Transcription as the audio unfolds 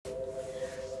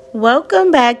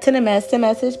Welcome back to the Master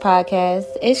Message Podcast.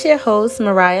 It's your host,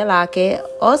 Mariah Lockett,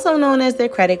 also known as the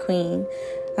Credit Queen.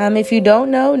 If you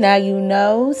don't know, now you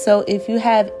know. So if you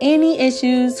have any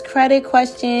issues, credit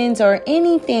questions, or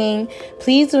anything,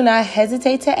 please do not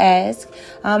hesitate to ask.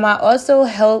 I also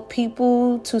help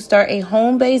people to start a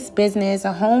home-based business,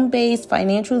 a home-based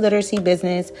financial literacy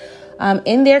business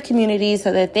in their community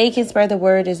so that they can spread the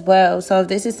word as well. So if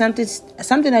this is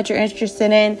something that you're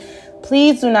interested in,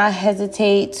 please do not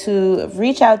hesitate to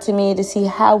reach out to me to see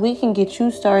how we can get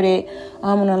you started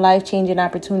on a life-changing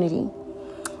opportunity.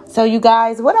 So you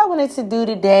guys, what I wanted to do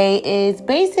today is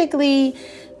basically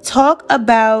talk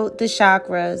about the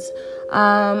chakras.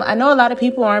 I know a lot of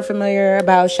people aren't familiar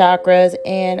about chakras,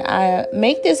 and I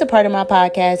make this a part of my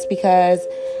podcast because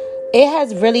it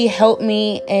has really helped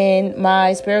me in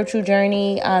my spiritual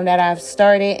journey that I've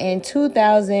started in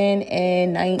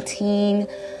 2019.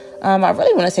 I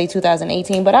really want to say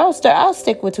 2018, but I'll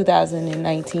stick with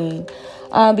 2019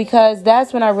 because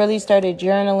that's when I really started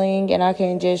journaling and I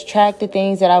can just track the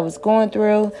things that I was going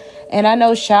through. And I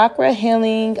know chakra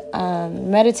healing,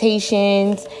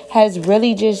 meditations has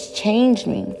really just changed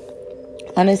me.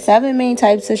 On the 7 main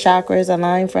types of chakras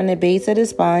align from the base of the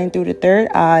spine through the third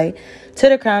eye to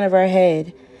the crown of our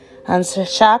head. So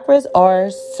chakras are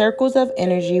circles of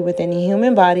energy within the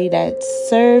human body that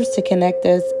serves to connect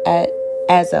us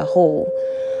as a whole,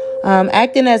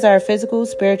 acting as our physical,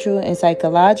 spiritual, and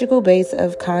psychological base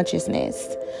of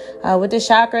consciousness. With the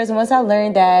chakras, once I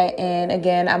learned that, and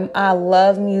again, I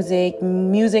love music.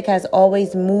 Music has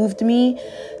always moved me.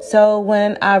 So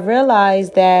when I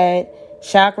realized that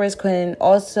chakras can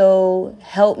also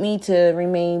help me to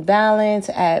remain balanced,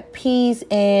 at peace,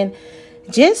 and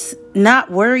just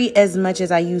not worry as much as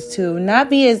I used to, not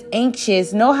be as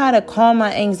anxious, know how to calm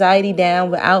my anxiety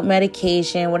down without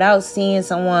medication, without seeing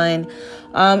someone,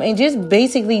 and just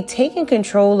basically taking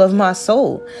control of my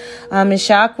soul. And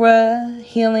chakra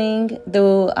healing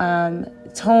through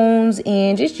tones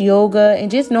and just yoga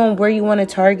and just knowing where you want to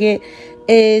target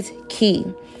is key.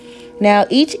 Now,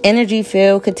 each energy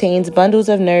field contains bundles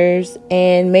of nerves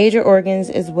and major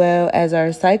organs, as well as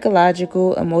our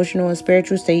psychological, emotional, and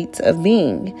spiritual states of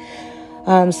being.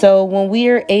 So when we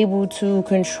are able to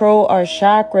control our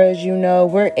chakras,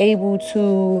 we're able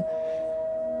to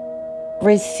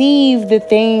receive the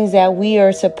things that we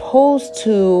are supposed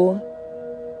to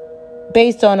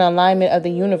based on alignment of the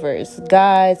universe,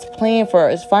 God's plan for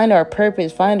us, find our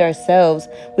purpose, find ourselves.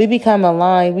 We become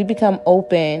aligned, we become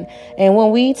open. And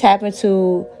when we tap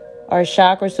into our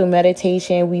chakras through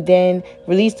meditation, we then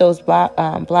release those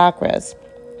chakras.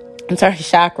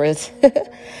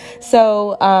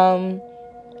 So,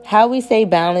 how we stay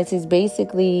balanced is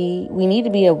basically we need to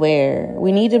be aware.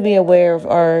 We need to be aware of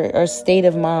our state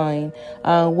of mind.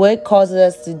 What causes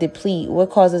us to deplete?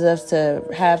 What causes us to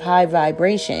have high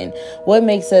vibration? What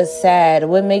makes us sad?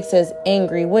 What makes us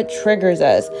angry? What triggers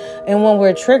us? And when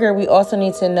we're triggered, we also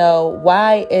need to know,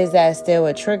 why is that still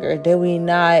a trigger? Did we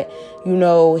not,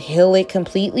 heal it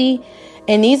completely?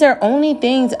 And these are only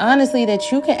things, honestly,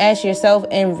 that you can ask yourself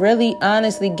and really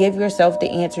honestly give yourself the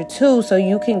answer to so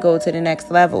you can go to the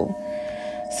next level.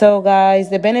 So,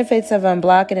 guys, the benefits of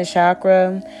unblocking a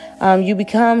chakra, you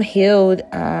become healed,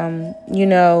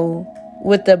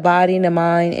 with the body, the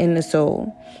mind, and the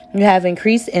soul. You have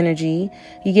increased energy,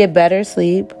 you get better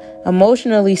sleep,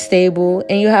 emotionally stable,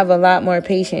 and you have a lot more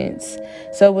patience.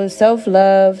 So with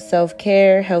self-love,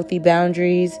 self-care, healthy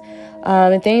boundaries,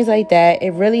 and things like that, it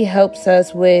really helps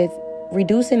us with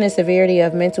reducing the severity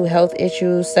of mental health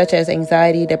issues such as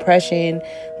anxiety, depression,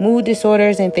 mood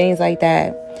disorders, and things like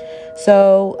that.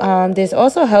 So this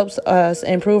also helps us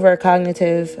improve our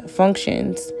cognitive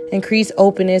functions, increase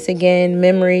openness, again,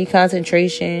 memory,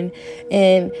 concentration.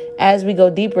 And as we go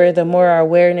deeper, the more our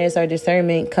awareness, our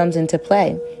discernment comes into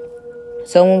play.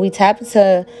 So when we tap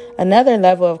into another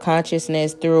level of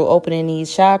consciousness through opening these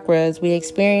chakras, we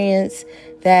experience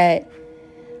that,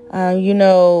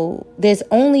 there's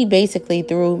only basically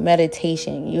through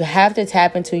meditation. You have to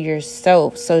tap into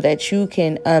yourself so that you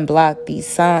can unblock these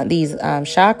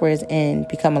chakras and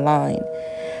become aligned.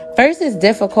 First, it's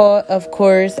difficult, of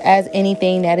course, as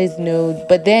anything that is new,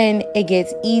 but then it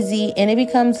gets easy and it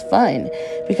becomes fun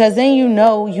because then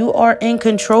you are in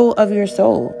control of your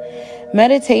soul.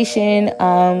 Meditation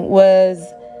was,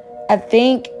 I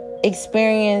think,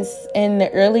 experienced in the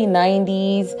early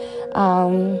 90s.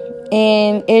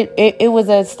 And it was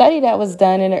a study that was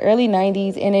done in the early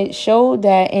 90s, and it showed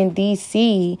that in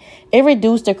DC, it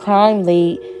reduced the crime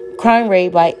rate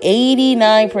by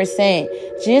 89%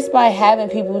 just by having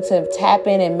people to tap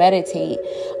in and meditate,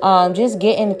 just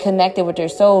getting connected with their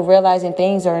soul, realizing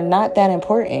things are not that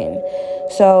important.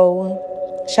 So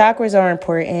chakras are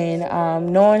important.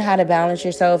 Knowing how to balance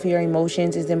yourself, your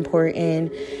emotions is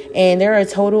important. And there are a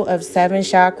total of 7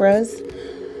 chakras.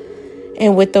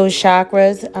 And with those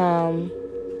chakras,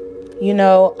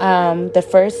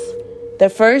 the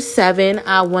first 7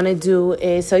 I want to do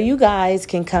is so you guys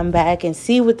can come back and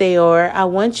see what they are. I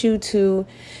want you to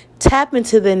tap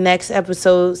into the next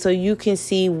episode so you can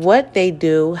see what they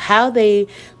do, how they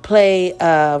play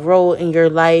a role in your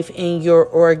life, in your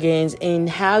organs, and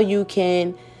how you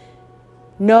can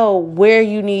know where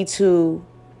you need to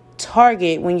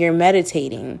target when you're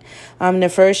meditating. The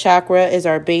first chakra is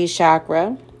our base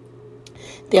chakra.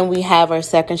 Then we have our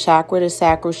second chakra, the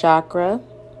sacral chakra.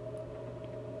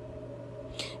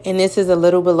 And this is a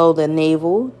little below the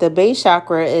navel. The base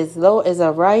chakra is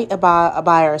right by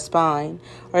our spine.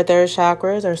 Our third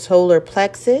chakra is our solar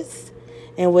plexus.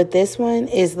 And with this one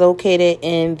is located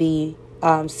in the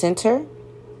center.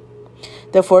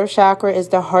 The fourth chakra is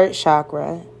the heart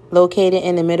chakra, located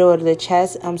in the middle of the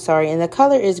chest. And the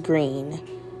color is green.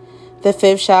 The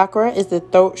fifth chakra is the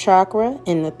throat chakra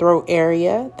in the throat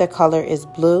area. The color is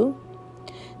blue.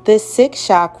 The sixth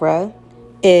chakra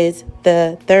is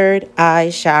the third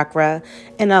eye chakra.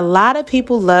 And a lot of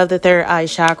people love the third eye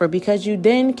chakra because you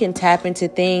then can tap into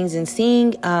things and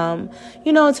seeing,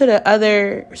 into the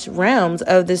other realms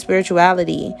of the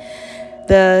spirituality.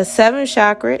 The seventh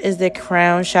chakra is the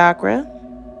crown chakra.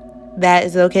 That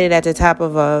is located at the top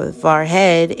of our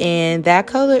head, and that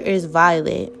color is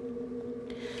violet.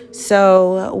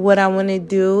 So what I want to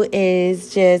do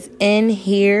is just end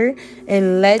here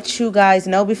and let you guys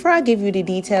know before I give you the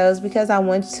details, because I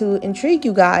want to intrigue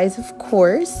you guys, of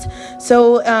course.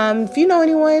 So if you know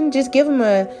anyone, just give them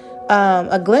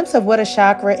a glimpse of what a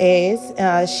chakra is.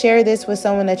 Share this with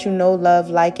someone that you know, love,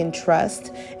 like, and trust,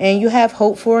 and you have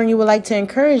hope for, and you would like to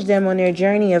encourage them on their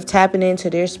journey of tapping into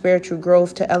their spiritual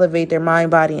growth to elevate their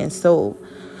mind, body, and soul.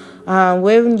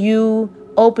 When you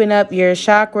open up your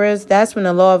chakras, that's when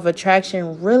the law of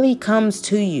attraction really comes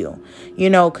to you,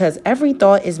 because every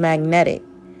thought is magnetic.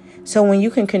 So when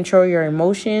you can control your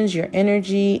emotions, your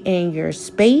energy, and your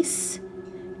space,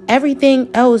 everything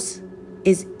else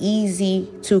is easy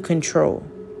to control.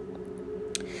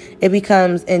 It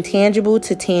becomes intangible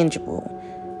to tangible.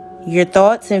 Your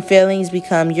thoughts and feelings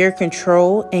become your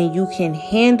control, and you can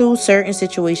handle certain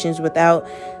situations without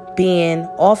being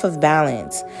off of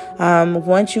balance.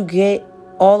 Once you get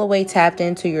all the way tapped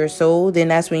into your soul, then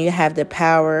that's when you have the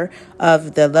power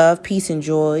of the love, peace, and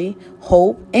joy,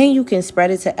 hope, and you can spread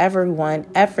it to everyone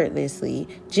effortlessly,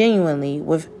 genuinely,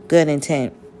 with good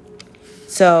intent.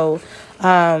 So,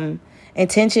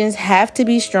 intentions have to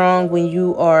be strong when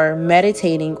you are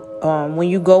meditating, when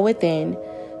you go within,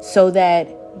 so that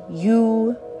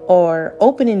you are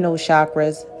opening those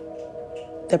chakras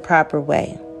the proper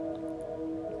way.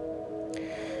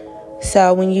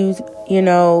 So when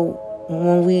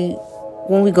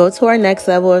when we go to our next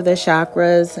level of the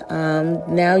chakras,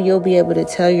 now you'll be able to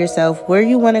tell yourself where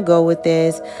you want to go with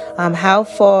this, how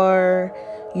far,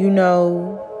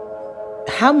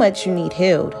 how much you need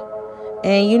healed.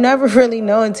 And you never really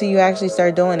know until you actually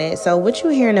start doing it. So what you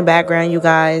hear in the background, you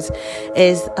guys,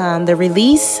 is the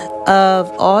release of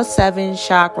all 7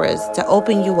 chakras to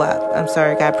open you up. I'm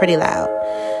sorry, it got pretty loud.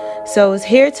 So it's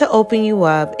here to open you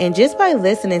up. And just by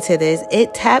listening to this,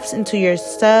 it taps into your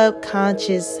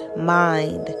subconscious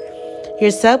mind.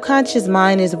 Your subconscious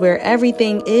mind is where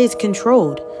everything is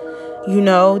controlled.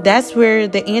 That's where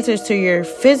the answers to your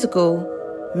physical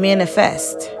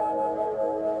manifest.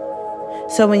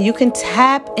 So when you can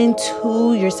tap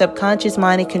into your subconscious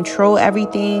mind and control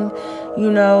everything, you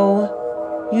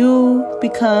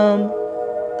become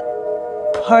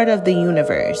part of the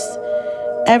universe.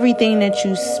 Everything that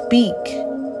you speak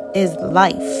is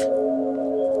life.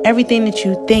 Everything that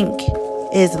you think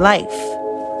is life.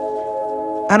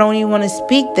 I don't even want to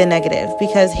speak the negative,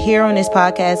 because here on this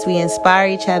podcast, we inspire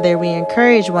each other, we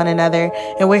encourage one another,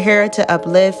 and we're here to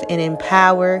uplift and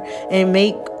empower and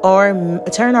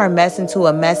turn our mess into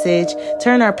a message,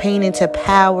 turn our pain into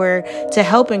power, to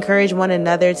help encourage one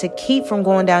another to keep from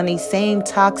going down these same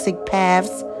toxic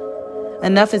paths.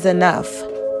 Enough is enough.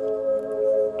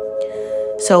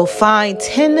 So find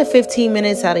 10 to 15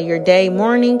 minutes out of your day,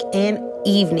 morning and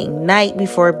evening, night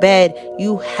before bed.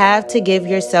 You have to give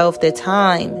yourself the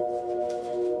time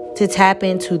to tap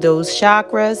into those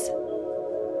chakras,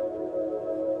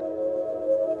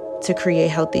 to create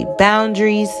healthy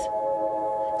boundaries,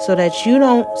 so that you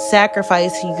don't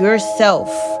sacrifice yourself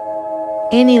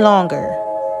any longer.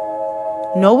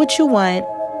 Know what you want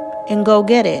and go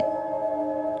get it.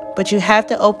 But you have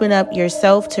to open up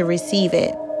yourself to receive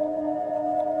it.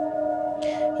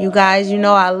 You guys, you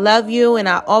know I love you, and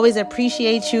I always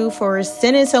appreciate you for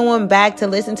sending someone back to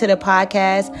listen to the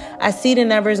podcast. I see the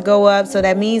numbers go up, so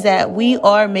that means that we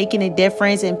are making a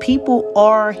difference and people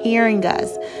are hearing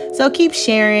us. So keep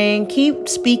sharing, keep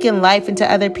speaking life into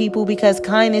other people, because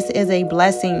kindness is a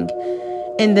blessing.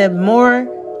 And the more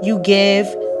you give,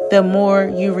 the more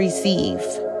you receive.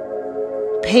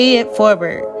 Pay it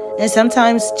forward. And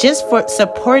sometimes just for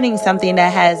supporting something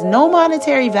that has no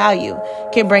monetary value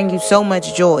can bring you so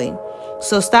much joy.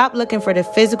 So stop looking for the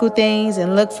physical things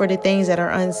and look for the things that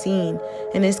are unseen.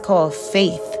 And it's called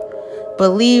faith.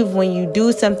 Believe when you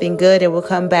do something good, it will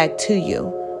come back to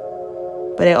you.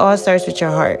 But it all starts with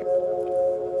your heart.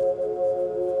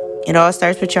 It all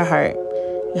starts with your heart.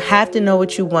 You have to know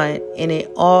what you want, and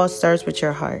it all starts with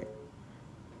your heart.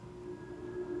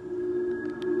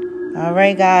 All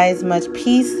right, guys, much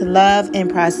peace, love,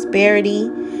 and prosperity,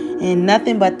 and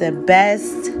nothing but the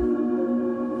best.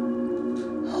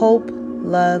 Hope,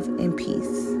 love, and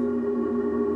peace.